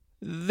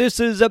This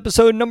is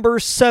episode number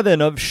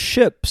 7 of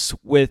Ships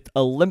with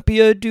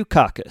Olympia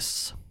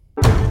Dukakis.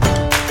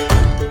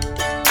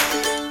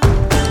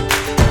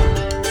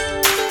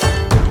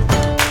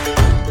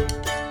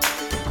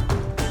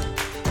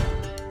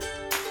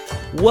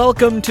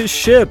 Welcome to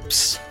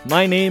Ships.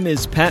 My name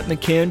is Pat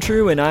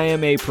McAndrew, and I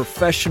am a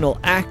professional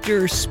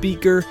actor,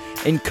 speaker,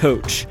 and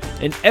coach.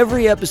 In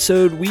every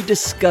episode, we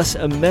discuss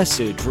a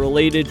message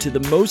related to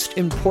the most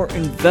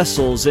important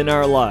vessels in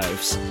our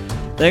lives.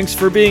 Thanks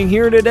for being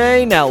here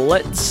today. Now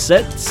let's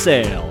set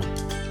sail.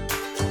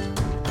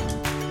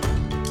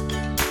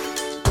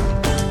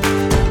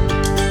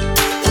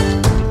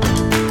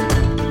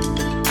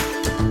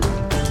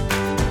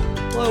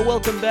 Hello,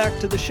 welcome back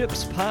to the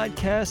Ships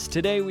Podcast.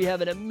 Today we have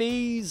an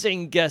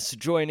amazing guest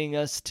joining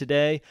us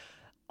today,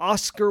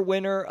 Oscar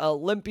winner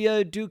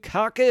Olympia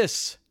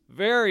Dukakis.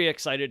 Very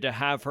excited to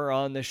have her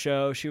on the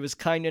show. She was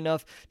kind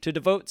enough to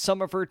devote some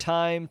of her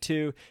time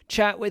to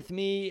chat with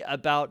me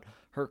about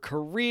her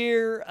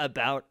career,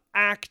 about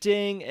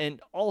acting, and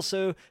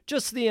also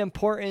just the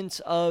importance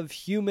of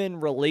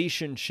human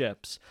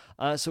relationships.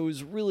 So it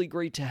was really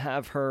great to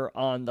have her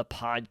on the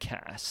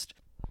podcast.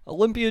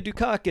 Olympia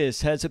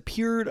Dukakis has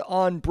appeared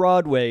on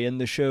Broadway in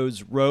the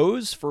shows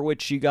Rose, for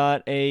which she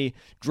got a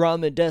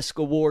Drama Desk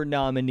Award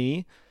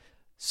nominee,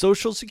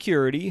 Social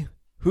Security,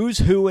 Who's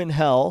Who in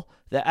Hell,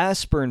 The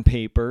Aspern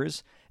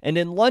Papers, and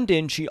in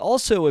London she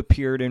also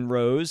appeared in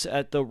Rose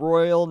at the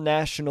Royal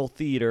National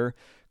Theatre,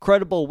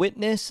 Credible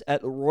Witness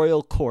at the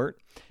Royal Court,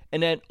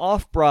 and then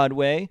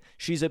off-Broadway,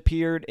 she's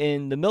appeared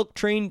in The Milk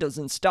Train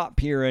Doesn't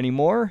Stop Here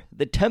Anymore,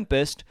 The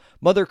Tempest,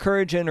 Mother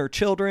Courage and Her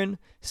Children,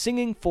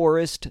 Singing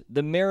Forest,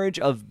 The Marriage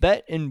of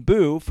Bet and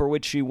Boo, for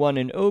which she won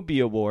an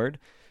Obie Award,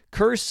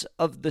 Curse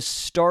of the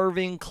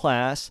Starving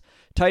Class,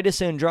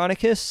 Titus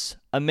Andronicus,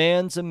 A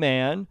Man's a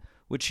Man,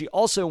 which she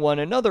also won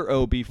another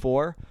Obie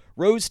for,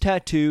 Rose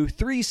Tattoo,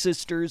 Three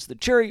Sisters, The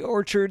Cherry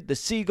Orchard, The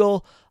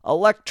Seagull,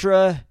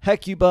 Electra,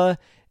 Hecuba,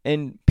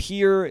 and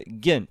Peer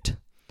Gynt.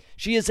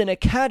 She is an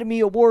Academy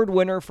Award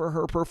winner for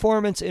her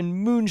performance in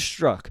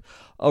Moonstruck,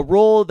 a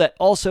role that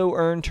also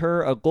earned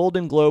her a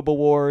Golden Globe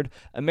Award,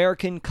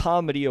 American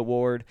Comedy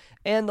Award,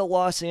 and the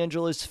Los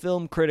Angeles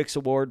Film Critics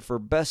Award for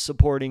Best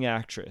Supporting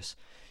Actress.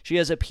 She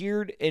has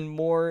appeared in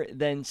more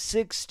than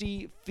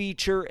 60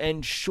 feature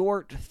and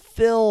short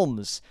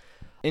films,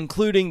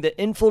 including The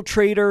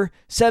Infiltrator,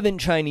 Seven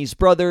Chinese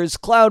Brothers,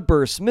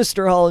 Cloudburst,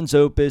 Mr. Holland's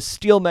Opus,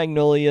 Steel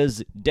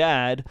Magnolias,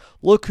 Dad,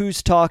 Look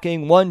Who's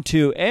Talking, 1,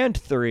 2, and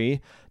 3,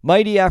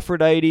 Mighty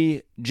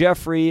Aphrodite,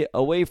 Jeffrey,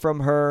 Away From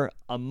Her,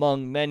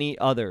 among many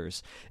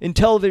others. In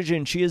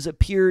television, she has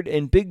appeared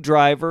in Big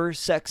Driver,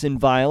 Sex and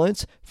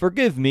Violence,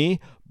 Forgive Me,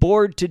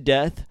 Bored to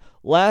Death,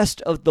 Last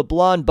of the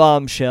Blonde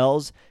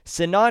Bombshells,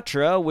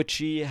 Sinatra, which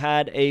she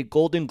had a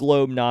Golden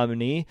Globe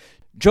nominee,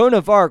 Joan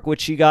of Arc, which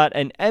she got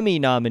an Emmy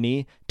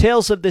nominee,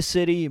 Tales of the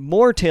City,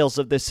 More Tales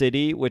of the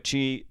City, which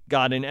she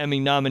got an Emmy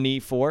nominee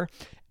for,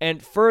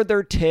 and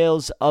Further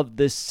Tales of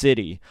the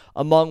City,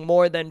 among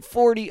more than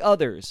 40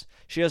 others.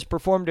 She has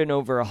performed in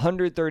over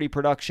 130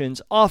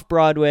 productions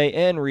off-Broadway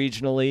and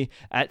regionally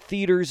at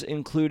theaters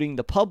including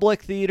the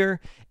Public Theater,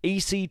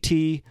 ACT,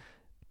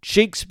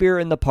 Shakespeare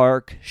in the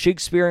Park,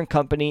 Shakespeare and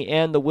Company,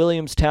 and the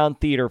Williamstown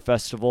Theater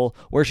Festival,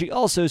 where she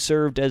also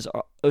served as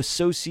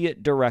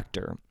Associate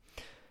Director.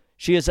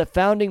 She is a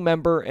founding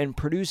member and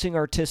producing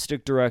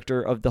artistic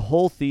director of the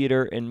Whole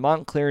Theater in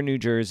Montclair, New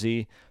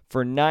Jersey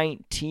for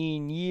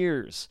 19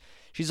 years.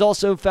 She's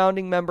also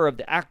founding member of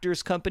the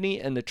Actors Company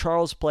and the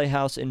Charles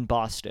Playhouse in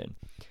Boston.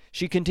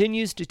 She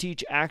continues to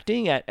teach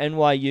acting at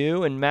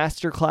NYU and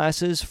master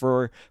classes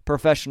for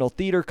professional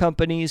theater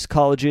companies,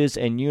 colleges,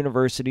 and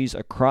universities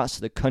across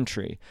the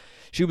country.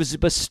 She was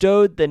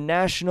bestowed the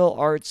National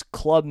Arts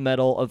Club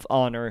Medal of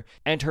Honor,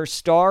 and her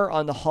star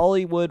on the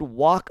Hollywood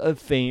Walk of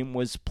Fame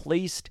was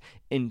placed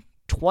in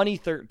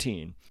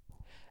 2013.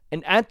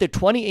 And at the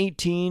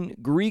 2018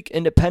 Greek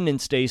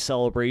Independence Day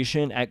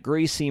celebration at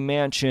Gracie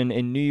Mansion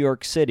in New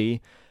York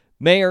City,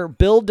 Mayor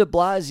Bill de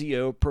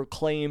Blasio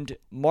proclaimed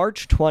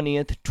March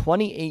 20th,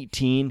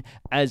 2018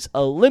 as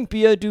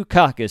Olympia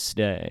Dukakis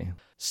Day.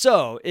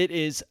 So it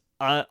is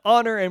an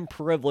honor and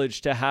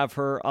privilege to have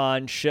her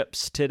on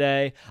Ships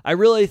today. I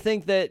really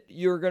think that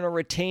you're going to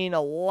retain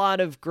a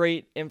lot of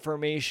great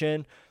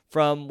information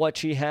from what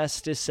she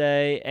has to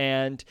say.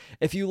 And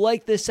if you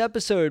like this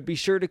episode, be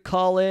sure to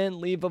call in,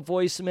 leave a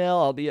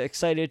voicemail. I'll be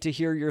excited to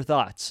hear your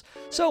thoughts.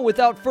 So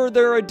without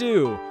further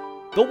ado,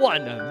 the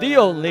one, the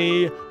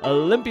only,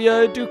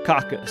 Olympia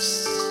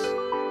Dukakis.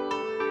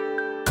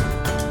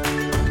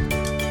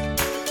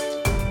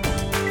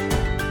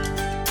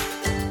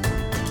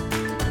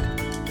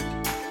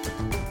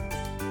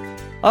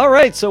 All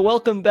right, so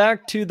welcome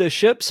back to the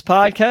Ships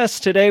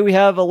Podcast. Today we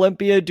have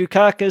Olympia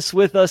Dukakis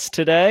with us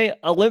today.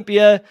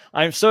 Olympia,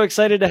 I'm so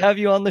excited to have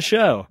you on the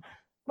show.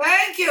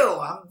 Thank you.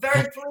 I'm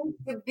very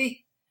pleased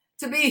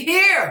to be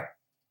here.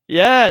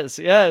 Yes.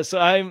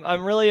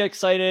 I'm really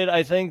excited.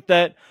 I think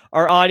that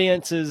our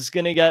audience is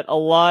going to get a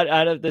lot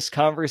out of this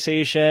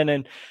conversation,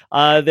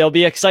 and they'll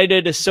be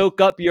excited to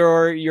soak up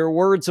your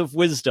words of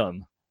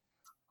wisdom.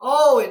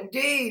 Oh,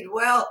 indeed.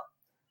 Well,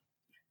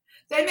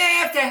 they may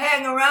have to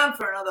hang around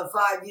for another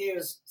 5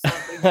 years.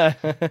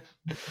 Something.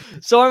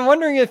 So I'm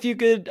wondering if you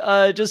could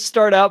just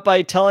start out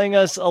by telling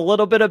us a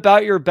little bit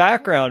about your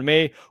background.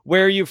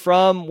 Where are you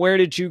from? Where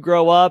did you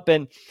grow up?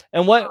 And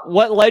what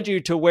led you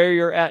to where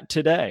you're at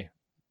today?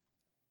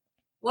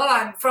 Well,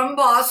 I'm from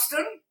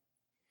Boston,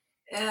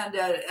 and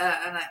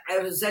I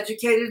was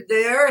educated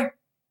there.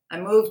 I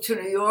moved to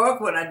New York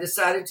when I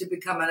decided to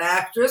become an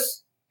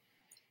actress.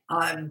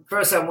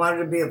 First, I wanted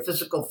to be a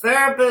physical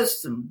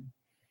therapist, and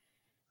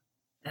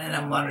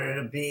I wanted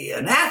to be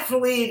an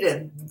athlete,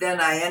 and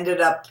then I ended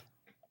up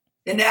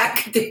in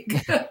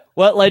acting.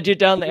 What led you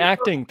down the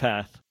acting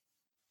path?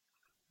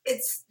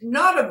 It's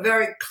not a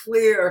very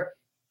clear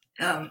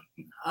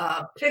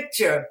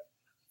picture.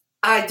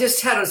 I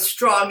just had a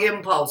strong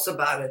impulse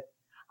about it.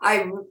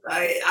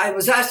 I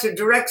was asked to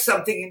direct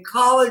something in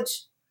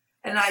college,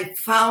 and I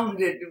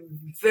found it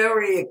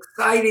very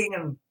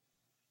exciting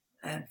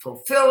and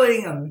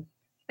fulfilling,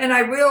 and I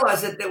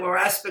realized that there were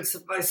aspects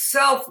of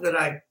myself that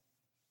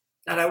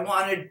I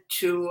wanted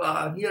to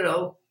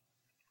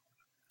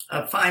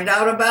find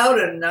out about,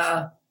 and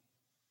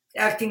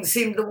acting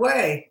seemed the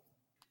way.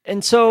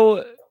 And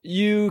so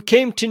you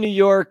came to New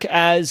York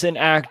as an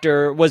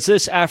actor. Was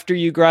this after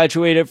you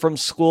graduated from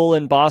school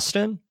in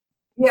Boston?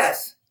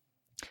 Yes.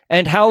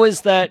 And how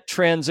is that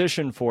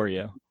transition for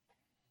you?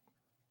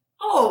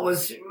 Oh, it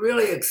was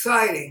really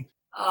exciting.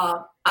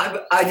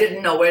 I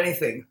didn't know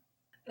anything,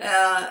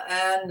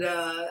 and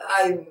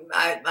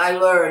I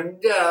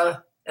learned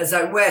as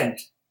I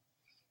went.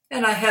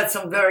 And I had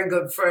some very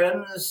good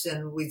friends,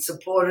 and we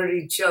supported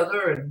each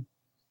other. And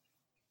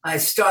I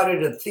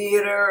started a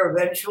theater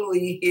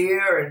eventually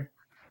here,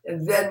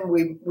 and then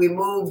we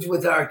moved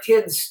with our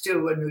kids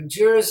to New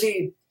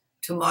Jersey,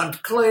 to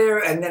Montclair,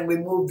 and then we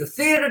moved the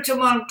theater to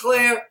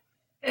Montclair.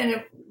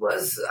 And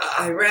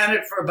I ran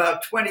it for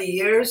about 20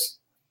 years.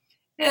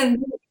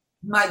 And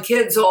my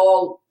kids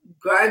all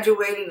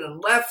graduated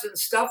and left and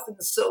stuff.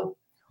 And so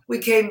we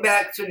came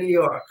back to New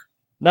York.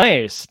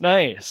 Nice,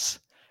 nice.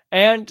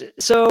 And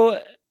so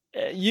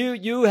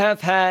you have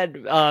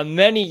had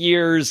many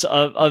years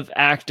of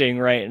acting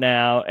right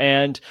now,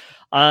 and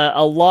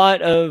a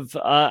lot of,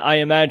 I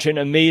imagine,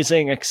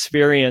 amazing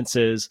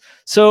experiences.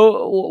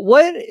 So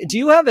what do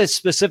you have a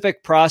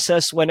specific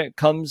process when it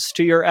comes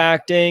to your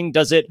acting?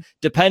 Does it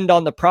depend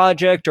on the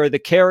project or the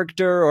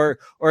character,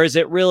 or is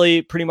it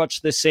really pretty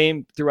much the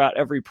same throughout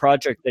every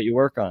project that you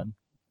work on?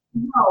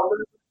 No,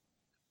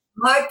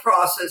 my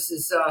process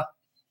is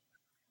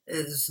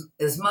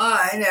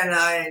mine, and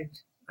I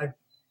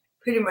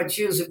pretty much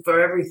use it for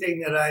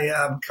everything that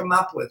I come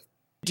up with.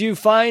 Do you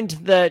find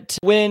that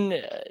when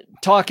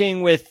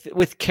talking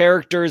with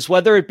characters,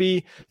 whether it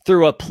be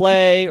through a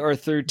play or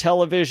through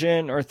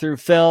television or through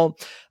film,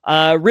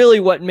 really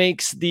what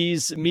makes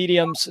these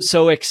mediums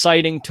so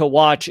exciting to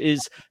watch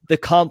is the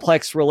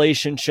complex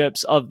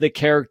relationships of the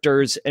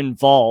characters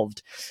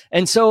involved.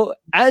 And so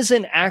as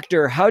an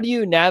actor, how do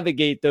you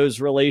navigate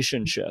those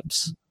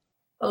relationships?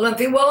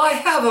 Olympia, well, I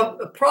have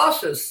a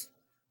process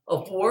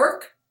of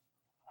work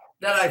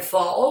that I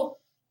follow.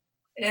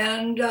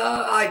 And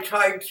I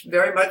tried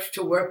very much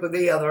to work with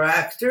the other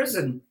actors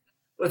and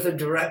with the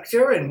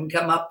director and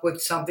come up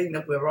with something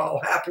that we're all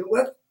happy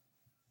with.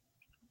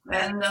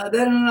 And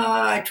then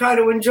I try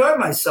to enjoy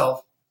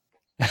myself.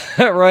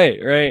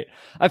 Right.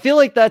 I feel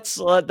like that's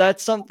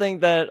something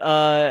that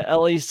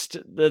at least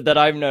that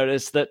I've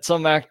noticed that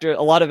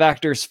a lot of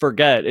actors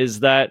forget, is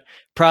that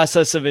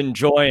process of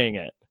enjoying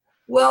it.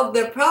 Well,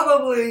 they're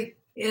probably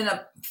in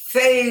a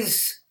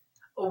phase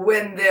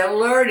when they're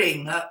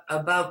learning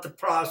about the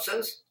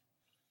process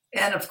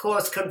and, of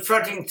course,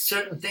 confronting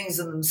certain things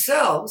in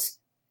themselves.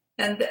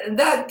 And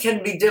that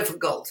can be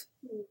difficult,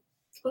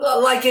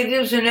 like it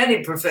is in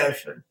any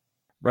profession.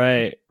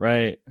 Right.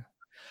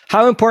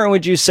 How important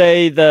would you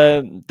say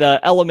the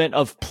element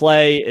of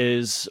play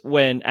is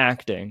when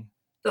acting?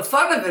 The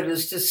fun of it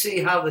is to see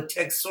how the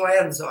text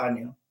lands on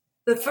you.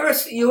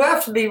 You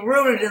have to be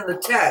rooted in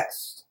the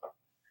text.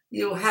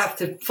 You have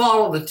to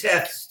follow the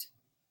text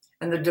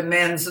and the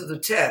demands of the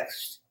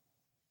text,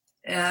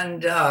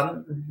 and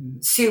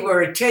see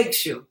where it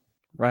takes you.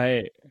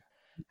 Right.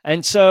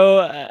 And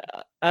so,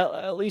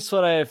 at least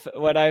what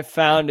I've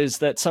found is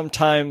that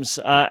sometimes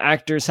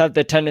actors have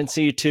the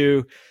tendency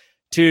to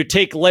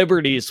take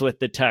liberties with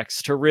the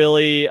text, to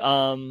really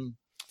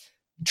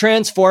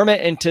transform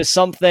it into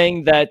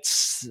something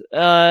that's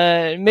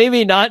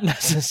maybe not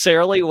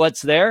necessarily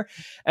what's there.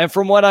 And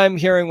from what I'm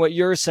hearing, what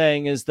you're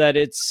saying is that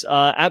it's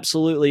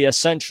absolutely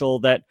essential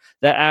that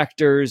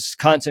actors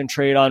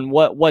concentrate on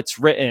what's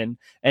written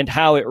and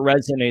how it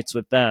resonates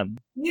with them.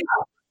 Yeah,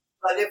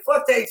 but if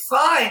what they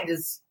find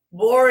is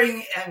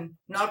boring and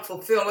not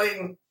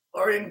fulfilling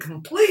or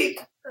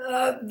incomplete,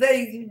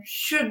 they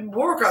should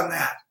work on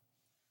that.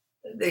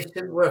 They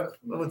should work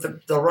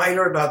with the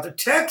writer about the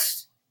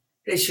text.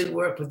 They should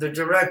work with the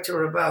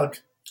director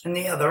and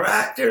the other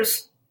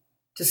actors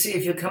to see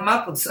if you come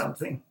up with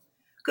something.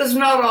 Because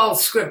not all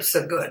scripts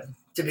are good,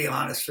 to be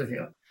honest with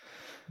you.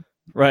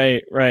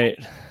 Right.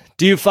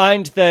 Do you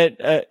find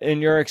that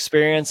in your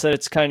experience that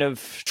it's kind of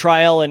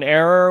trial and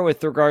error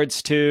with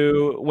regards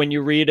to when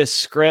you read a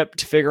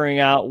script, figuring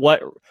out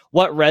what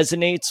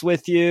resonates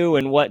with you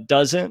and what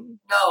doesn't?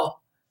 No,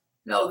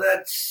 no,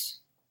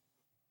 that's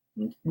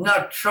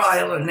not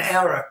trial and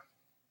error.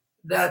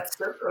 That's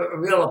a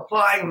real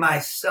applying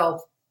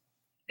myself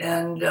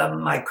and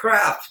my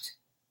craft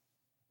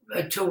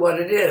to what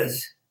it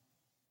is.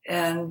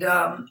 And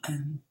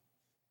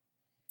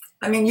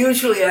I mean,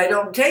 usually I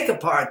don't take a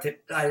part that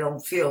I don't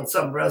feel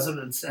some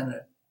resonance in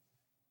it,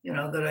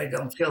 that I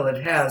don't feel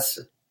it has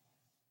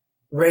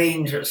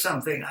range or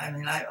something. I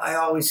mean, I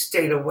always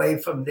stayed away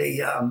from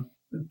the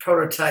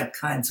prototype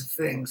kinds of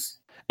things.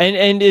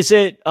 And is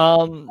it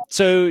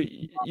so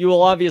you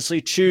will obviously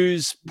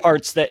choose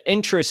parts that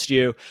interest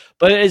you,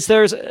 but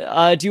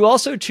do you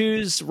also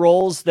choose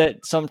roles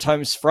that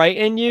sometimes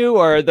frighten you,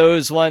 or are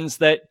those ones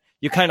that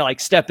you kind of like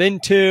step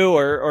into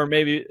or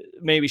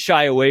maybe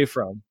shy away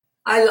from?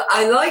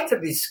 I like to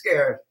be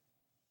scared,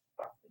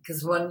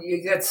 because when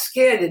you get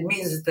scared, it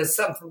means that there's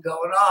something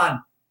going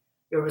on.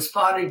 You're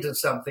responding to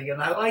something,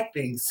 and I like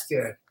being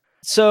scared.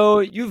 So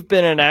you've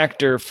been an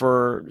actor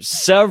for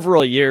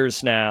several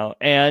years now,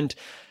 and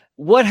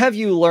what have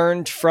you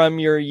learned from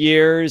your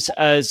years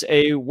as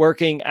a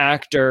working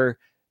actor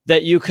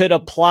that you could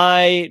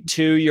apply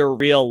to your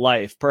real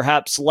life?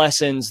 Perhaps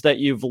lessons that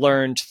you've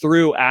learned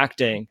through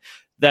acting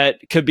that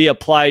could be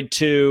applied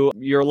to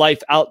your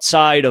life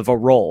outside of a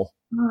role?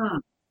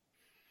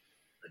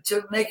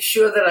 To make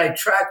sure that I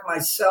track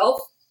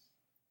myself,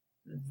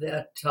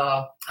 that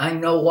I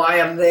know why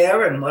I'm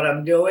there and what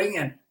I'm doing,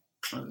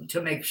 and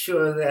to make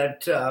sure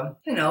that,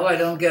 I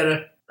don't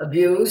get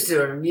abused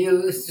or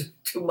used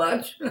too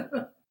much.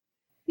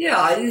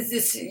 Yeah,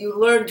 you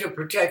learn to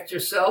protect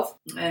yourself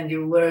and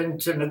you learn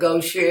to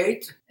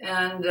negotiate.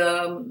 And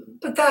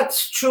but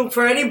that's true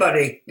for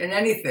anybody in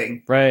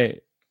anything.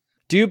 Right.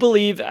 Do you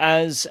believe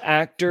as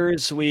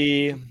actors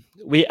we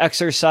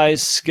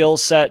exercise skill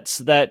sets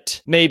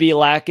that may be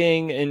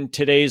lacking in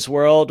today's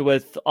world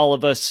with all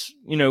of us,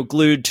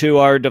 glued to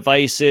our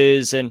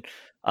devices and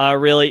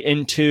really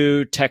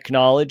into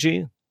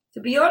technology?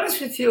 To be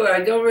honest with you, I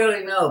don't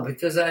really know,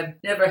 because I've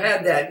never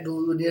had that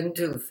glued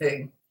into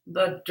thing.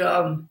 But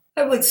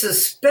I would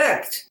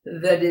suspect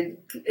that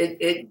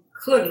it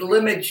could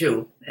limit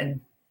you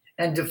and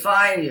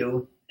define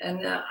you.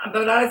 And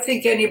but I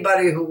think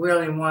anybody who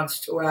really wants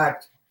to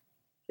act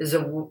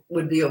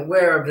would be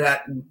aware of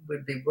that and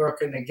would be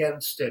working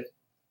against it,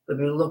 would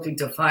be looking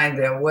to find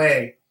their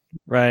way.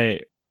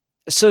 Right.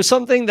 So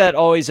something that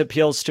always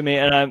appeals to me,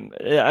 and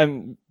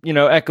I'm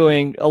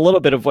echoing a little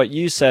bit of what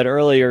you said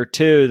earlier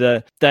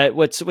too, that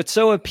what's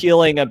so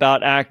appealing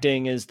about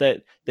acting is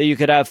that you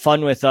could have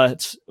fun with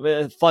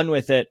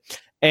it,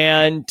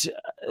 and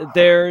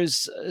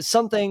there's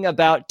something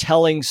about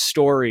telling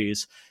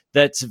stories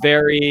that's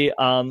very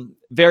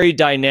very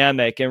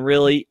dynamic and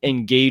really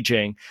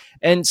engaging.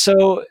 And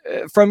so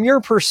from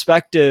your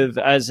perspective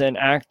as an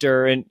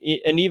actor and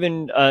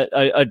even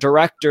a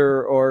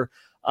director, or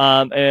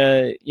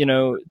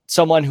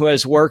someone who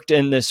has worked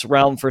in this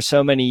realm for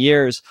so many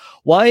years,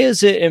 why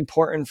is it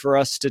important for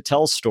us to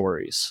tell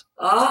stories?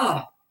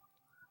 To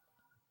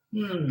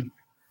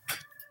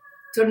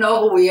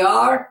know who we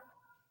are,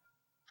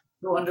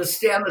 to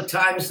understand the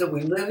times that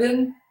we live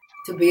in,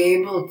 to be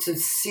able to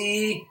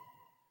see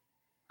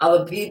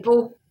other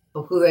people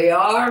for who they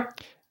are.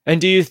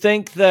 And do you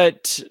think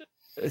that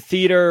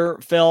theater,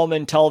 film,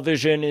 and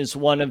television is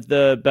one of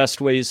the best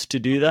ways to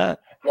do that?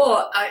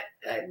 Well, I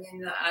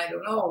mean, I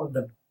don't know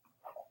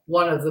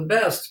one of the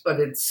best, but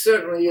it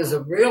certainly is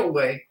a real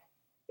way.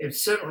 It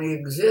certainly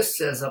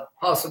exists as a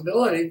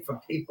possibility for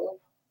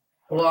people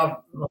who have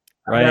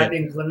that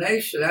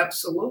inclination.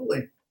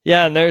 Absolutely.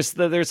 Yeah, and there's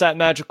that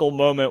magical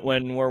moment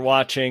when we're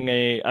watching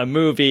a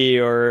movie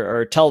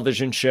or a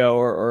television show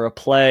or a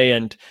play,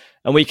 and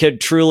we could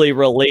truly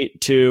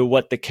relate to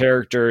what the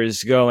character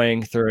is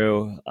going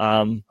through.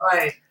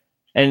 Right.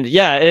 And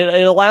yeah,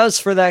 it allows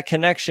for that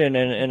connection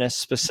in a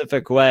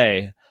specific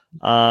way,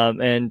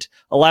 and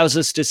allows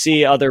us to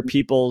see other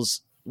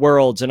people's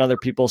worlds and other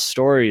people's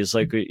stories,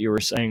 like you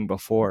were saying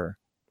before.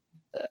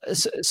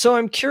 So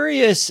I'm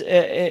curious,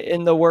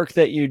 in the work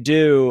that you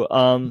do,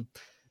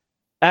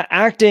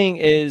 acting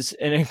is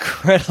an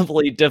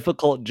incredibly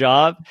difficult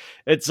job.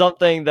 It's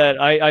something that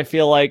I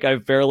feel like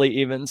I've barely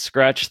even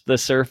scratched the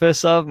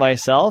surface of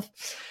myself.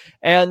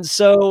 And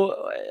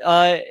so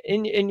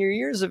in your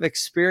years of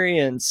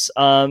experience,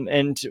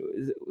 and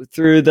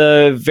through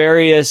the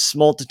various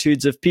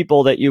multitudes of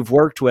people that you've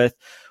worked with,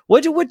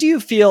 what do you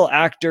feel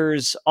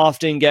actors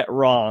often get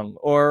wrong,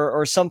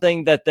 or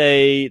something that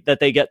they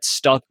get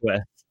stuck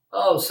with?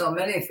 Oh, so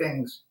many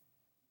things.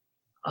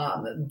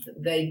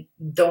 They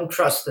don't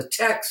trust the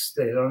text.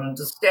 They don't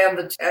understand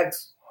the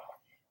text.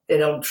 They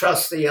don't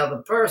trust the other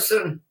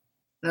person.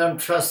 They don't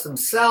trust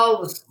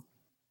themselves.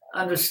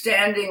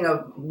 Understanding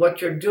of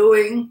what you're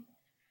doing,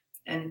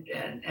 and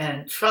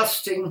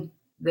trusting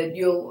that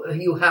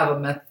you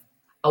have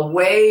a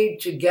way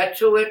to get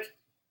to it.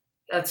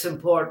 That's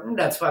important.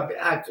 That's why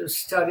actors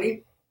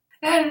study.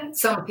 And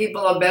some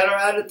people are better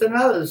at it than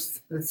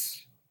others.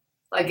 It's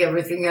like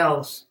everything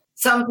else.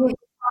 Some people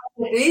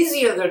find it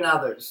easier than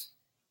others.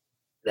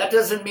 That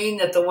doesn't mean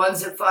that the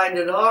ones that find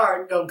it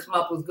hard don't come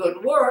up with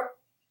good work.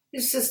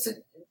 It's just,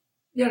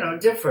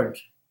 different.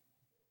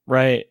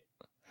 Right.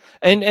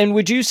 And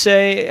would you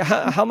say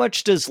how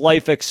much does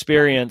life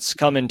experience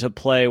come into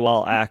play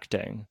while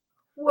acting?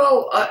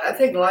 Well, I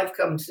think life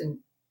comes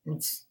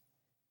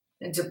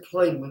into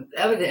play with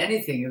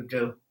anything you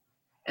do,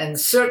 and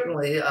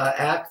certainly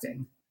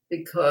acting,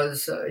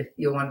 because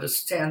you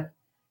understand,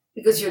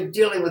 because you're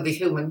dealing with a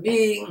human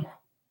being,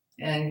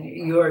 and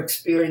your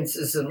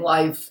experiences in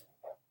life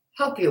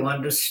help you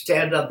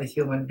understand other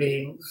human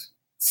beings,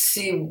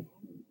 see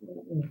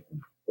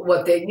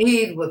what they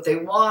need, what they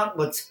want,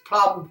 what's the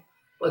problem,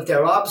 what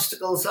their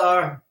obstacles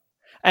are.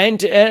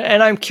 And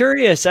I'm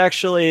curious,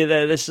 actually,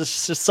 that this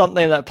is just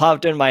something that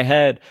popped in my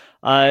head,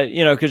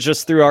 because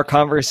just through our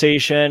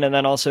conversation and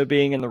then also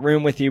being in the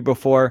room with you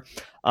before,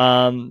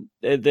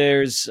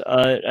 there's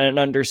an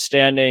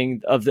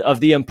understanding of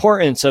the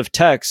importance of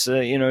text,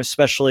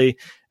 especially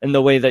in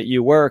the way that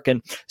you work.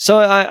 And so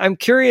I'm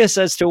curious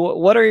as to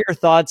what are your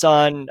thoughts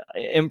on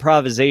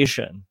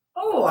improvisation?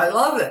 Oh, I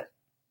love it.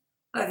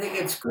 I think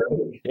it's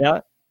great.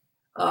 Yeah.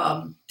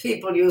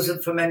 People use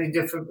it for many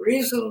different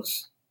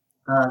reasons.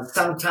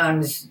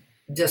 Sometimes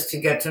just to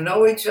get to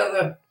know each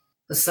other,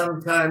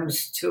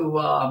 sometimes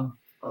to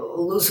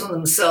loosen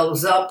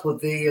themselves up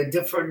with the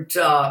different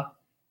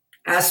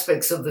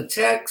aspects of the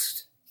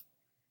text.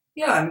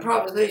 Yeah,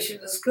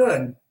 improvisation is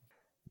good.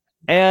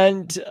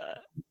 And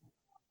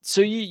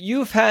so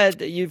you've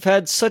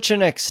had such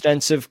an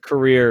extensive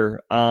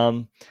career,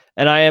 and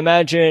I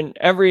imagine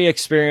every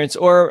experience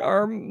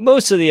or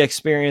most of the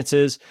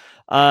experiences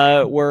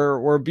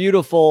were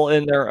beautiful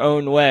in their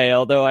own way,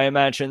 although I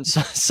imagine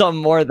some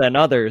more than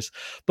others.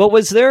 But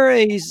was there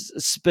a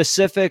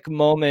specific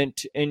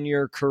moment in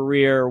your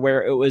career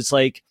where it was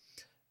like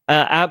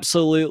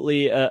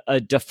absolutely a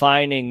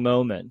defining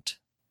moment?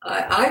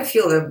 I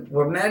feel there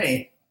were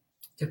many,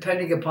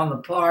 depending upon the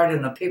part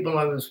and the people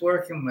I was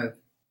working with.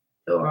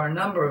 There were a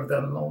number of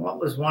them.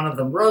 What was one of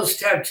them? Rose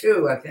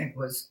Tattoo, I think,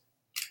 was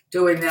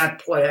doing that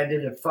play. I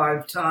did it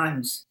 5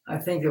 times. I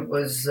think it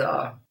was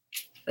an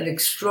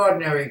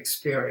extraordinary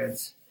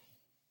experience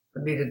for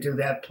me to do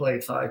that play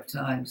 5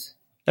 times.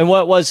 And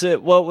what was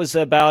it? What was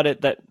about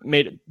it that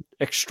made it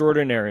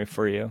extraordinary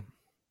for you?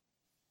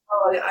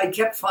 Well, I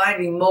kept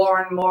finding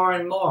more and more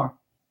and more.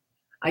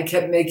 I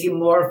kept making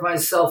more of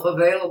myself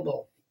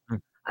available.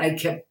 I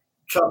kept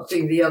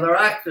trusting the other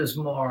actors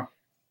more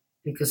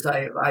because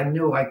I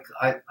knew I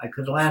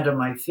could land on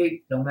my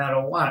feet no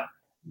matter what.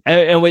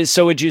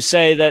 So would you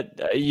say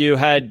that you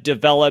had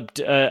developed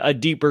a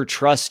deeper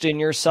trust in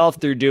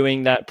yourself through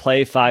doing that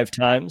play 5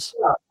 times?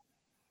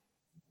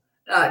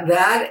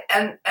 That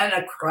and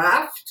a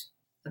craft,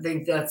 I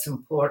think that's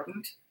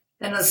important.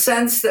 In a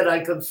sense that I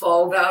could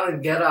fall down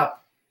and get up.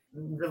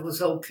 It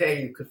was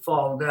okay, you could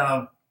fall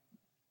down.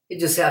 You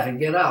just have to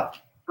get up.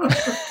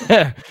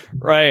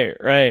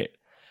 Right.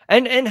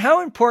 And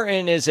how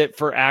important is it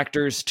for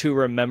actors to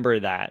remember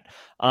that?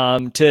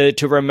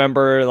 To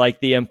remember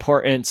like the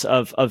importance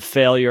of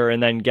failure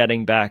and then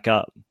getting back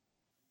up?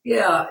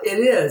 Yeah, it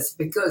is,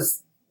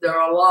 because there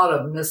are a lot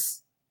of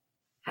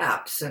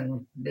mishaps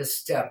and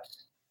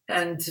missteps.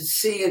 And to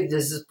see it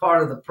as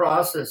part of the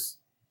process,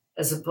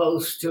 as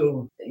opposed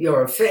to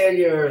you're a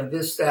failure,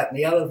 this, that, and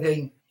the other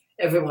thing,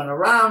 everyone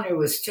around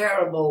you is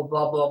terrible,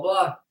 blah, blah,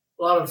 blah.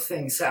 A lot of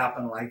things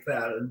happen like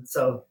that. And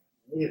so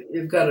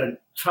you've got to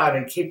try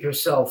to keep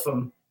yourself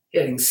from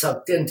getting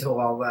sucked into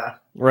all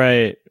that.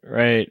 Right.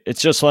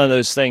 It's just one of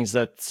those things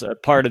that's a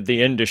part of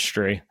the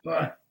industry.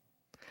 Right.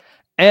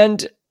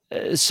 And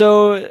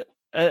so,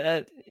 with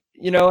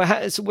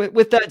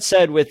that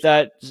said, with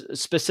that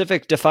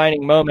specific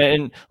defining moment,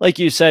 and like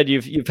you said,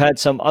 you've had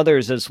some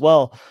others as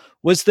well.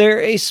 Was there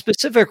a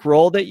specific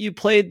role that you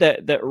played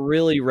that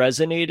really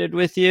resonated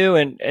with you,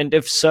 and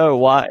if so,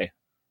 why?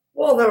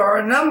 Well, there are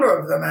a number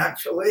of them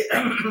actually.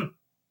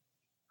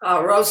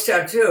 Rose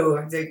Tattoo,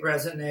 I think,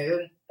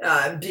 resonated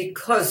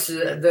because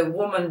the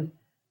woman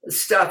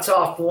starts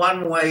off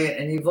one way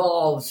and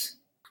evolves.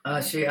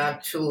 She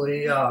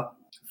actually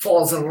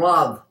falls in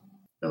love.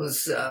 It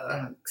was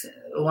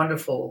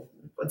wonderful.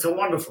 It's a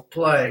wonderful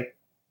play.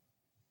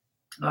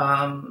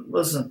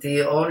 Wasn't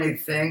the only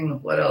thing.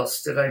 What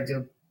else did I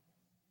do?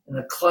 In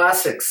the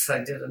classics, I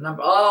did a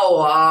number.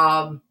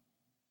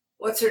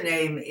 What's her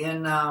name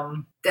in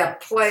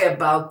that play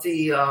about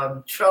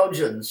the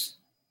Trojans?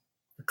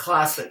 The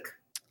classic.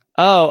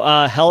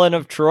 Oh, Helen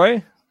of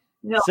Troy?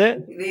 No,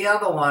 the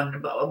other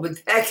one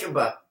with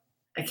Hecuba.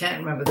 I can't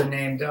remember the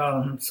name,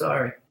 darling. I'm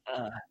sorry.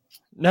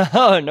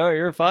 No,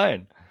 you're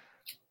fine.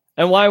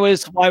 And why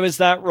was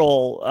that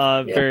role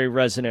very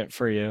resonant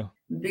for you?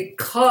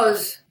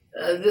 Because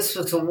this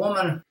was a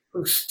woman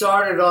who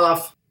started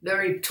off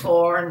very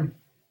torn.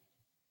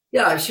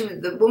 Yeah, she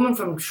was the woman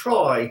from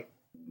Troy.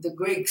 The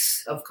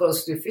Greeks, of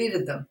course,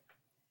 defeated them.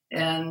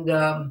 And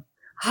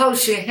how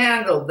she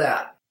handled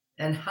that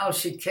and how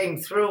she came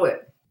through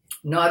it.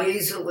 Not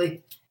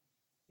easily,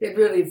 it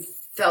really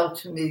felt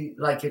to me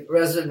like it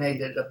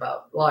resonated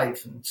about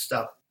life and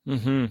stuff.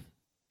 Mm-hmm.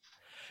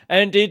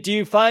 And do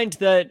you find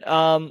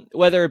that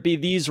whether it be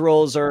these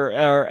roles or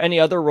any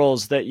other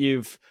roles that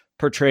you've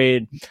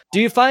portrayed, do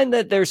you find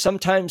that there's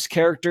sometimes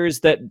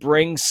characters that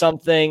bring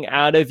something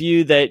out of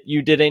you that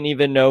you didn't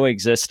even know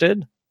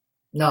existed?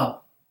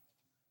 No.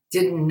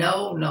 Didn't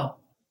know, no.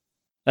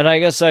 And I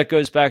guess that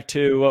goes back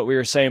to what we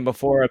were saying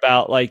before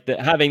about like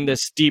having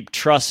this deep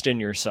trust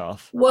in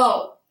yourself.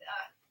 Well,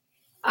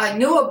 I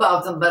knew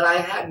about them, but I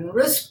hadn't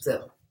risked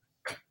them.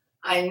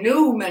 I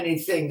knew many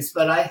things,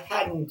 but I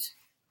hadn't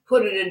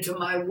put it into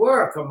my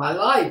work or my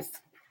life.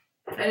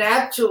 And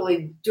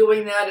actually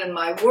doing that in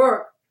my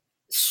work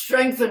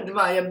strengthened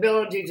my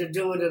ability to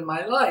do it in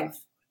my life.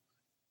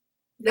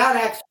 That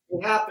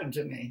actually happened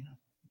to me.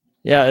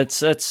 Yeah,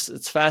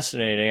 it's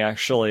fascinating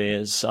actually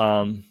is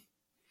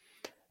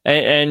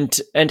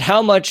and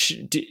how much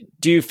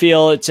do you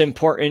feel it's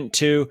important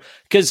to,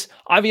 because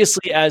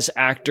obviously as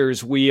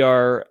actors we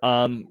are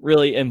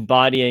really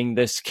embodying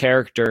this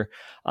character,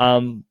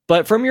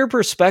 but from your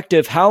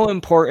perspective, how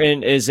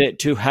important is it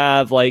to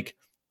have like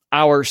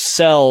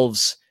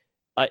ourselves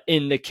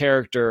in the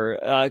character?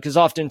 Because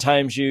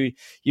oftentimes you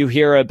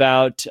hear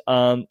about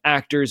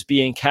actors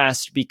being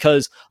cast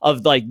because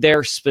of like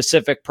their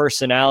specific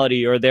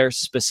personality or their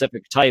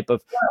specific type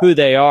of who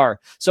they are.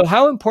 So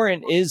how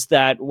important is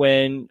that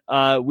when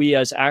we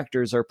as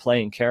actors are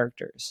playing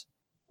characters?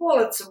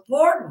 Well, it's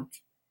important.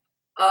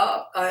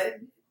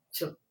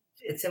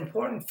 It's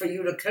important for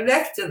you to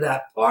connect to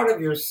that part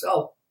of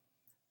yourself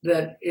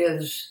that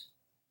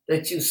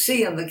you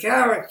see in the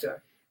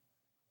character.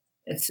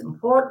 It's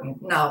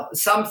important. Now,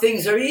 some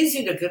things are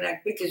easy to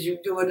connect because you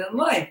do it in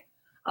life.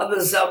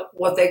 Others are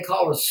what they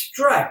call a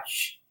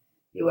stretch.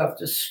 You have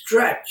to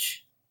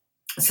stretch.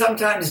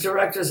 Sometimes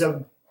directors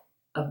are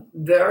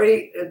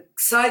very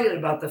excited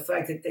about the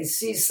fact that they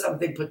see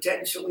something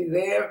potentially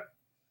there,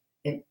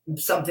 and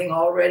something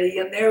already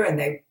in there, and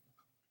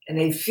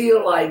they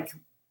feel like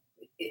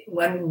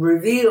when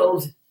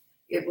revealed,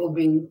 it will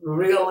be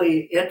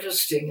really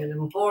interesting and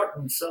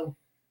important. So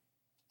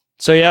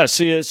yeah,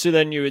 so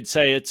then you would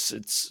say it's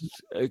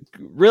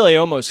really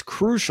almost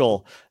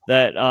crucial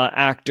that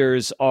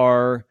actors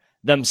are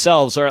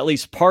themselves, or at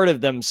least part of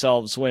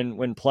themselves,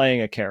 when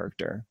playing a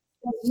character.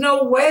 There's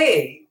no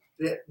way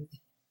that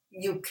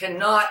you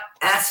cannot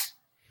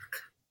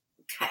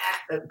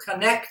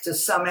connect to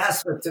some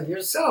aspect of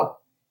yourself.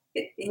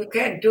 You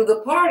can't do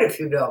the part if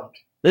you don't.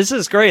 This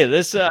is great.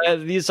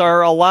 These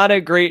are a lot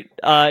of great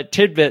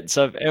tidbits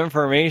of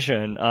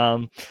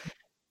information.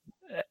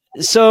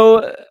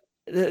 So.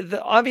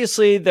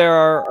 Obviously, there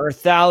are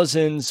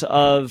thousands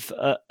of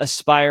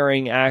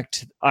aspiring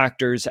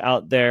actors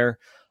out there,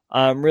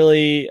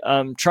 really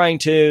trying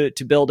to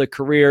build a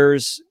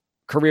career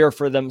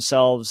for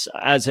themselves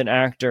as an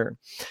actor.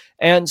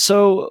 And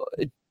so,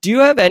 do you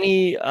have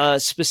any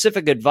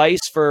specific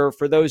advice for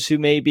those who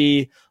may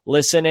be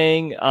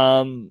listening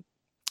in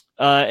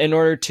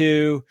order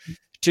to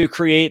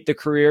create the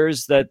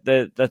careers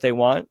that they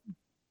want?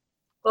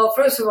 Well,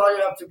 first of all,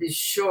 you have to be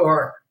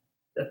sure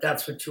that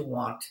that's what you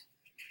want.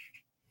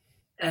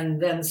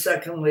 And then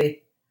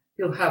secondly,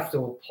 you have to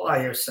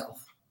apply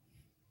yourself.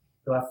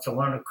 You have to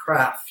learn a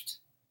craft.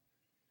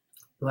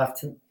 You have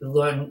to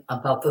learn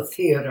about the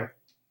theater,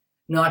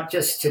 not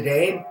just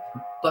today,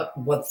 but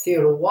what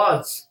theater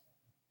was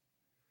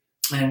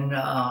and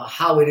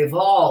how it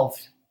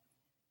evolved.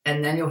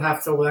 And then you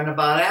have to learn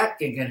about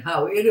acting and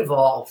how it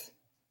evolved.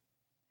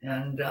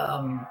 And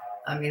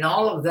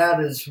all of that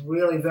is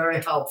really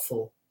very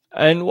helpful.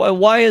 And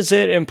why is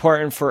it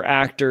important for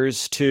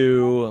actors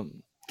to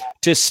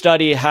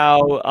study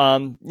how,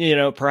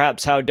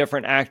 perhaps how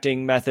different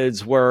acting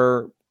methods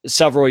were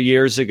several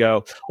years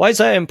ago? Why is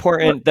that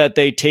important that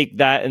they take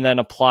that and then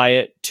apply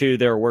it to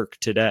their work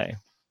today?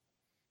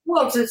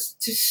 Well, to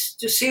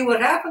see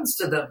what happens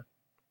to them,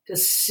 to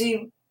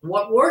see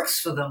what works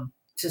for them,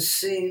 to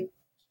see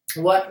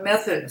what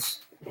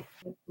methods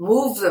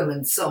move them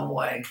in some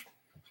way,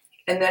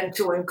 and then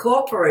to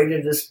incorporate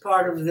it as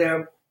part of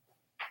their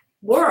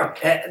work,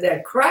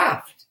 their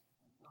craft.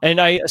 And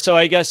I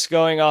guess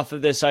going off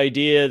of this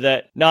idea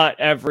that not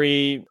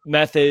every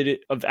method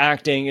of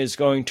acting is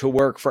going to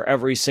work for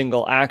every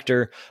single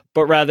actor,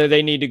 but rather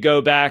they need to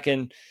go back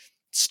and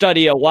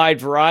study a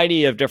wide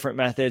variety of different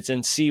methods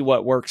and see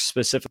what works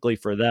specifically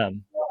for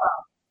them.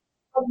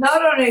 Yeah.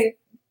 Not only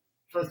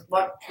for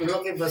what you're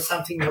looking for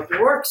something that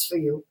works for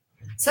you,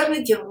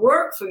 something can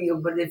work for you,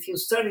 but if you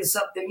study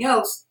something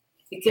else,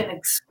 it can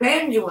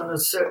expand you in a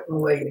certain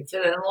way. It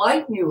can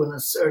enlighten you in a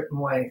certain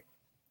way.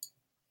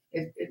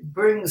 It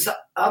brings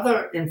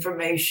other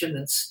information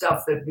and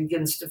stuff that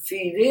begins to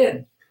feed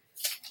in,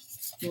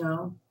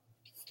 and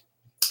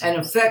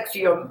affect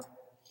your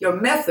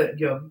method,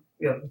 your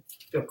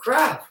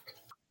craft.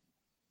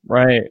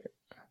 Right.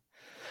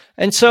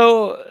 And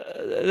so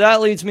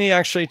that leads me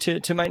actually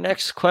to my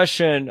next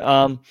question.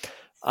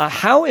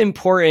 How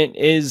important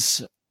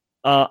is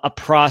a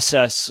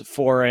process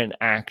for an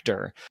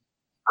actor?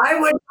 I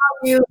would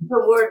not use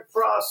the word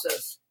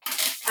process.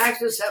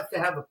 actors have to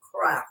have a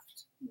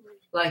craft,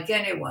 like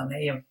anyone.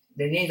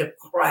 They need a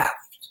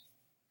craft,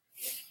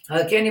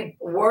 like any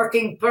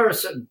working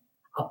person,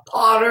 a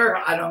potter.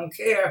 I don't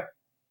care,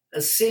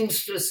 a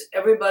seamstress.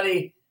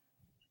 Everybody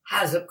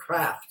has a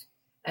craft,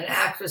 and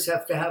actors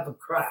have to have a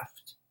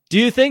craft. Do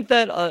you think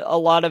that a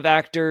lot of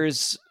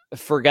actors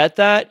forget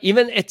that?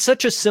 Even it's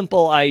such a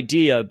simple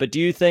idea, but do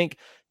you think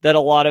that a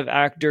lot of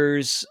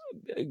actors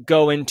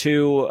go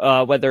into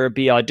whether it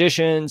be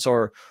auditions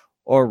or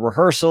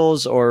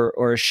rehearsals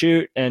or a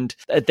shoot, and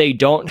that they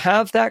don't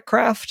have that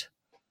craft?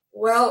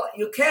 Well,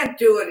 you can't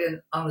do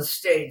it on the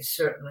stage.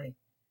 Certainly,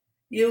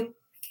 you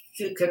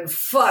can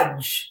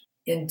fudge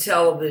in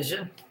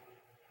television.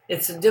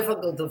 It's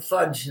difficult to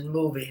fudge in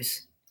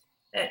movies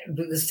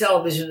because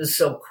television is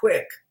so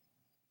quick.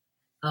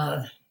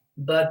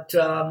 But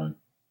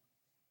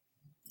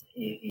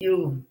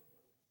you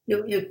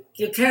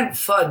can't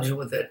fudge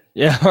with it.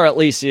 Yeah, or at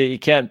least you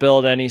can't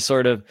build any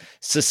sort of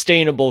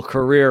sustainable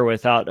career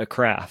without a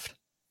craft.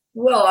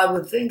 Well, I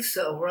would think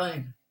so,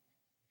 right?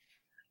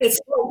 It's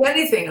like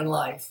anything in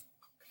life.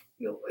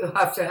 You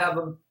have to have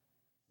a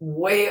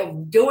way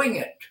of doing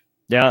it.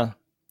 Yeah.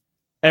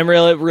 And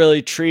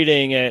really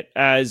treating it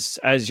as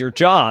your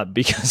job,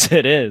 because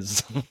it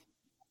is.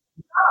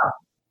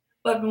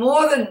 But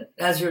more than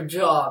as your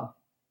job,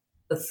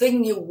 the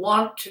thing you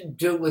want to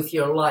do with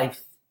your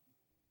life.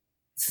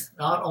 It's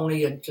not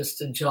only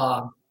just a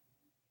job.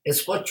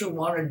 It's what you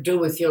want to do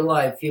with your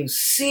life. You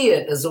see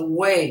it as a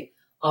way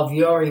of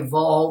your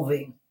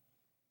evolving.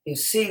 You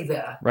see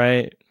that.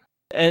 Right.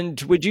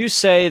 And would you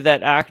say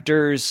that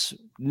actors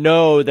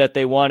know that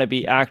they want to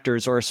be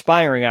actors, or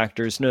aspiring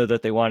actors know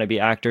that they want to be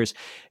actors?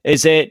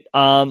 Is it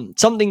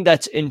something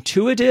that's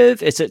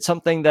intuitive? Is it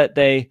something that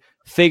they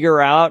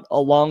figure out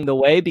along the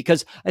way?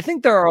 Because I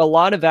think there are a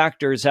lot of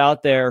actors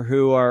out there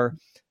who are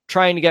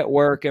trying to get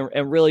work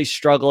and really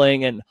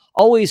struggling and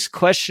always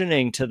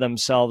questioning to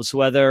themselves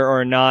whether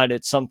or not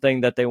it's something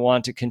that they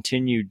want to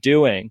continue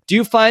doing. Do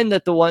you find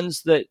that the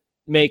ones that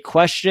may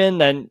question,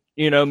 then,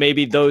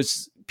 maybe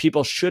those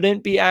people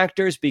shouldn't be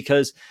actors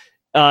because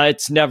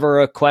it's never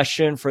a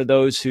question for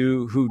those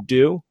who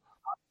do?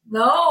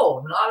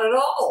 No, not at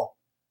all.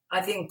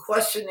 I think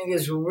questioning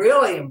is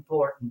really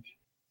important.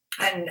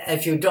 And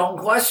if you don't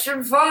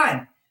question,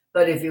 fine.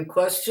 But if you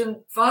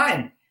question,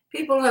 fine.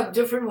 People have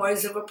different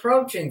ways of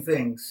approaching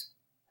things.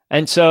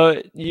 And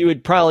so you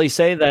would probably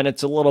say that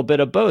it's a little bit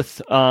of both,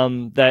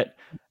 that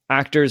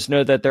actors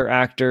know that they're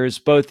actors,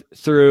 both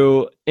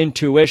through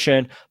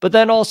intuition, but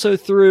then also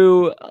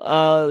through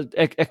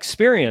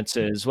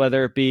experiences,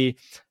 whether it be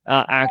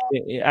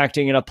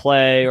acting in a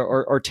play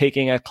or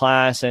taking a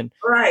class and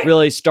Right.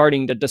 really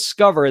starting to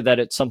discover that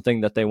it's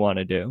something that they want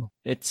to do.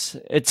 It's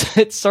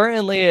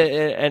certainly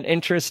an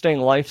interesting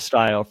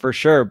lifestyle for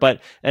sure,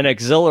 but an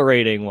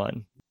exhilarating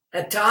one.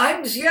 At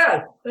times,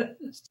 yeah.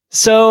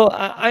 So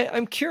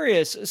I'm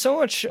curious, so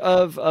much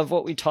of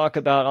what we talk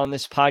about on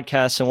this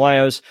podcast and why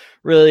I was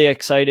really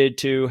excited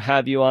to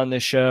have you on the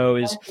show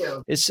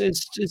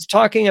is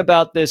talking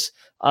about this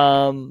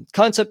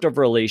concept of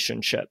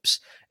relationships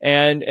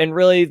and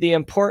really the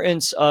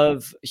importance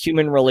of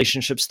human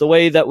relationships, the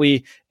way that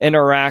we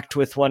interact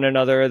with one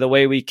another, the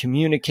way we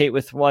communicate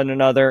with one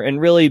another,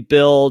 and really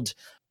build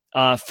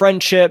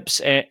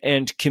friendships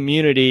and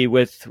community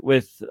with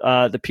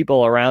the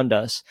people around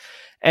us.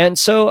 And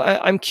so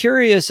I'm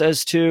curious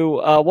as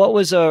to what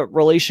was a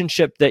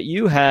relationship that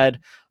you had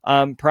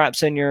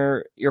perhaps in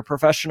your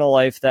professional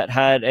life that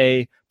had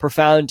a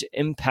profound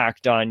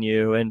impact on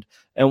you, and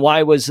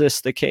why was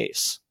this the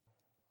case?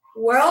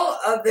 Well,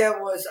 I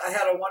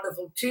had a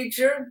wonderful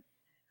teacher.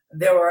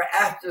 There were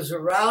actors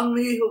around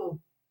me who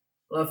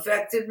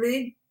affected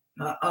me.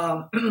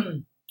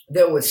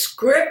 There were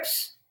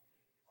scripts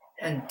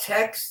and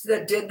texts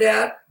that did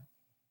that.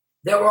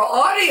 There were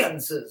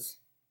audiences.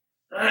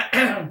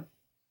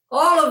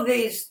 All of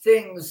these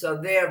things are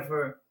there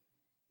for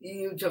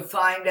you to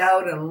find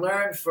out and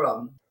learn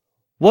from.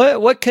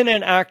 What can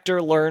an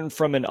actor learn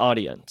from an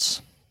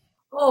audience?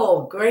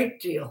 Oh,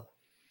 great deal.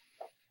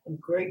 A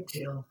great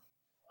deal.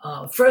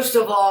 First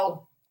of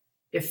all,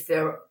 if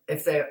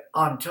they're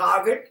on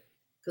target,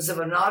 because if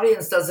an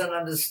audience doesn't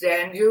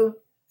understand you,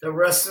 the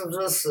rest of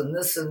us and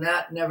this and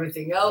that and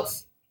everything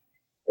else,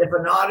 if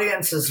an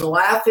audience is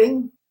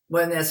laughing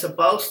when they're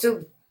supposed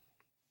to,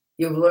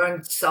 you've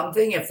learned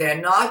something. If they're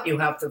not, you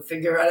have to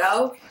figure it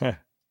out.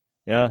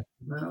 Yeah.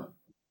 Well,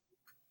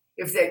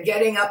 if they're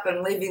getting up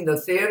and leaving the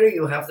theater,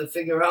 you have to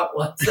figure out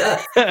what's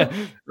that.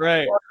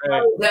 Right.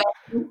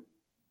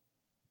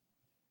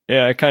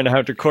 Yeah, I kind of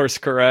have to course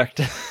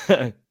correct.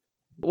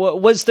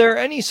 Was there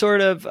any sort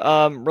of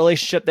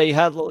relationship that you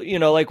had,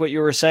 like what you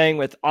were saying,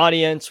 with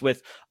audience,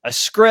 with a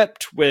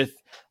script, with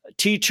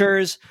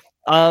teachers?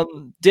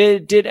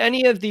 Did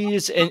any of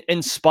these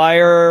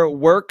inspire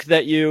work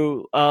that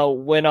you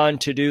went on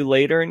to do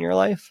later in your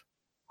life?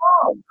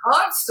 Oh,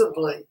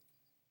 constantly.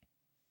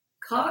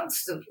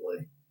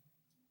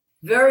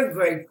 Very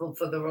grateful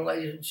for the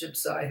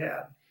relationships I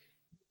had.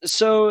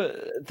 So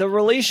the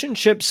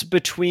relationships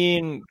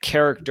between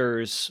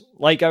characters,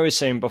 like I was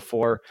saying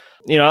before,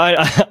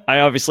 I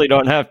obviously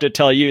don't have to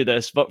tell you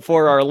this, but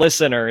for our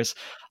listeners,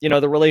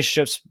 the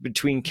relationships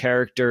between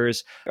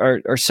characters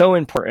are so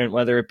important,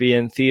 whether it be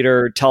in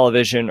theater,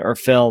 television, or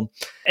film.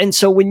 And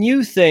so when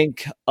you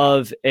think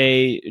of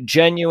a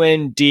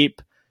genuine, deep,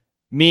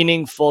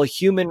 meaningful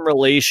human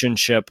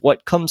relationship,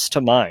 what comes to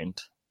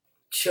mind?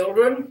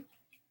 Children,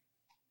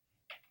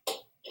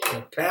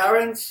 your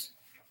parents,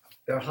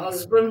 your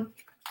husband,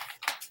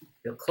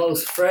 your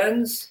close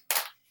friends.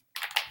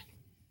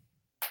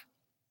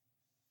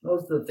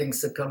 Those are the things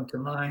that come to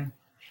mind.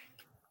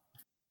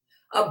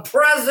 A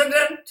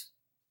president.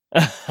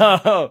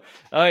 Oh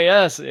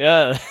yes,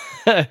 yeah.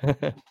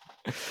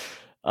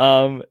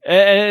 And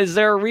is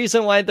there a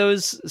reason why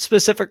those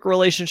specific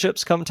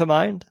relationships come to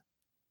mind?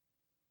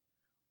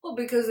 Well,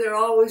 because they're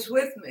always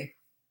with me.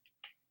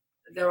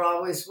 They're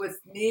always with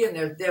me,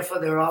 and therefore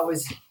they're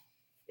always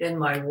in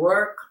my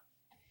work,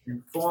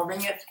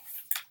 informing it.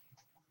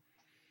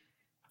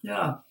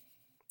 Yeah.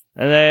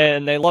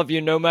 And they love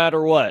you no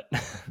matter what.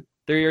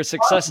 They're your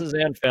successes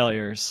and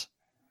failures.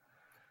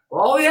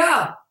 Oh,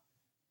 yeah.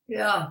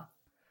 Yeah.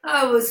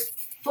 I was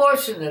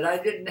fortunate. I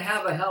didn't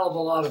have a hell of a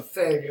lot of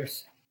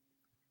failures.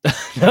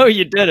 No,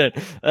 you didn't.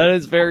 That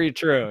is very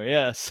true.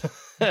 Yes.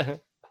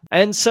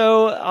 And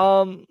so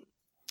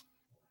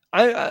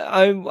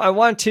I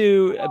want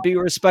to be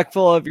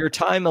respectful of your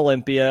time,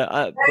 Olympia.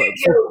 Thank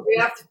you. We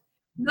have to,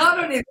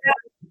 not only that,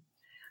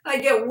 I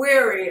get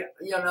weary.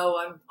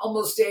 I'm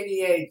almost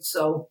 88,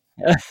 so.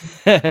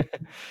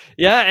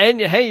 Yeah, and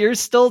hey, you're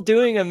still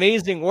doing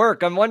amazing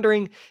work. I'm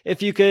wondering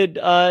if you could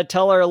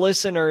tell our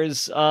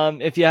listeners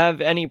if you have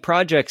any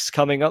projects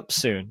coming up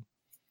soon.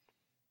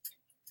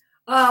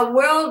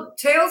 Well,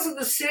 Tales of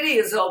the City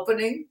is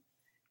opening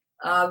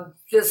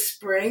this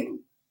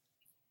spring.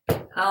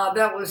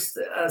 That was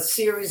a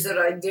series that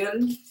I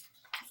did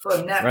for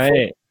Netflix.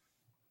 Right.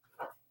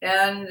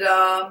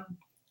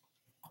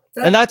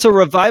 And that's a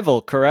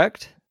revival,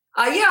 correct?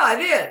 Yeah,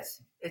 it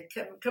is. It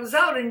comes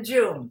out in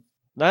June.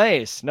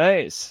 Nice.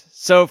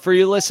 So for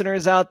you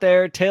listeners out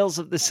there, Tales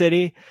of the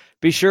City,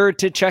 be sure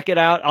to check it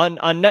out on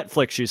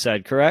Netflix, you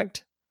said,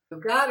 correct? You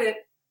got it.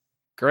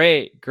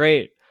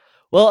 Great.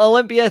 Well,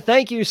 Olympia,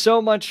 thank you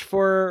so much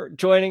for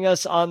joining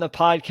us on the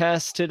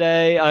podcast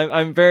today.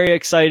 I'm very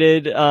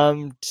excited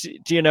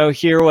to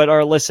hear what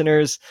our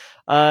listeners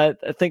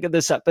think of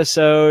this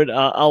episode.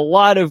 A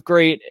lot of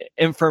great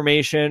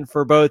information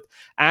for both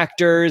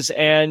actors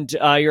and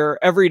your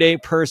everyday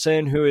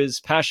person who is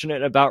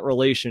passionate about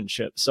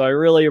relationships. So I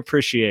really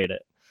appreciate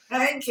it.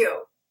 Thank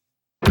you.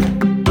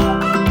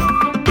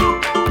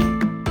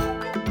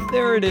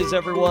 There it is,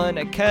 everyone.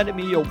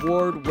 Academy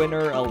Award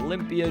winner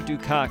Olympia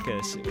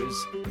Dukakis. It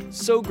was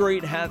so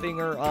great having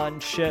her on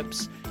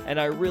Ships, and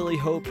I really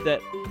hope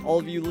that all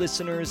of you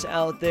listeners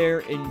out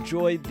there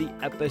enjoyed the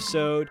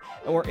episode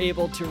and were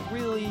able to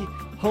really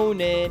hone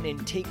in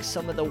and take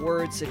some of the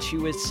words that she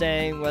was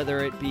saying,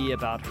 whether it be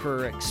about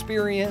her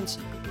experience,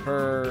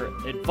 her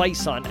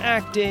advice on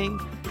acting,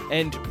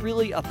 and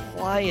really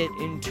apply it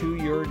into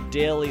your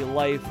daily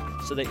life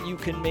so that you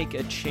can make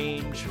a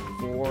change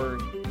for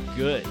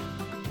good.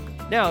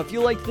 Now, if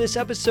you liked this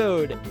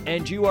episode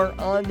and you are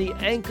on the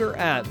Anchor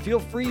app,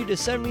 feel free to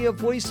send me a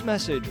voice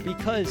message,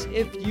 because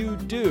if you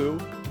do,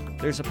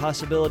 there's a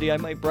possibility I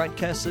might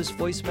broadcast this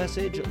voice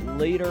message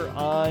later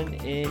on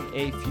in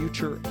a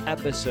future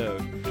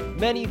episode.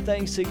 Many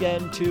thanks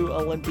again to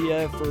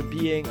Olympia for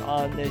being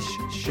on this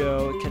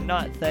show.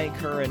 Cannot thank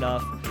her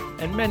enough.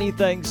 And many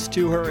thanks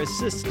to her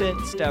assistant,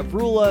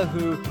 Stavrula,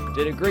 who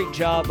did a great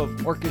job of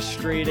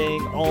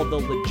orchestrating all the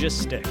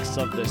logistics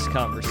of this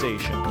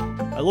conversation.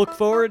 I look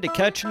forward to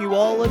catching you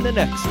all in the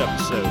next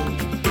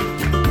episode.